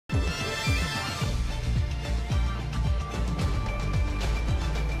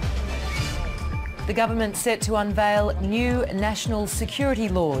The government set to unveil new national security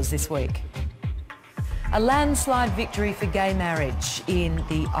laws this week. A landslide victory for gay marriage in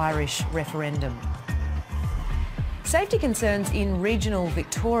the Irish referendum. Safety concerns in regional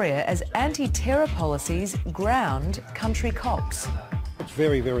Victoria as anti-terror policies ground country cops. It's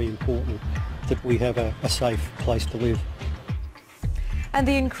very, very important that we have a safe place to live. And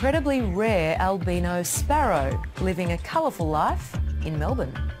the incredibly rare albino sparrow living a colourful life in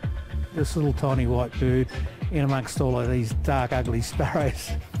Melbourne. This little tiny white bird in amongst all of these dark, ugly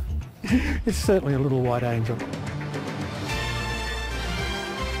sparrows. It's certainly a little white angel.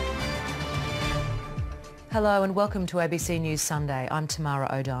 Hello and welcome to ABC News Sunday. I'm Tamara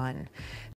Oudyn.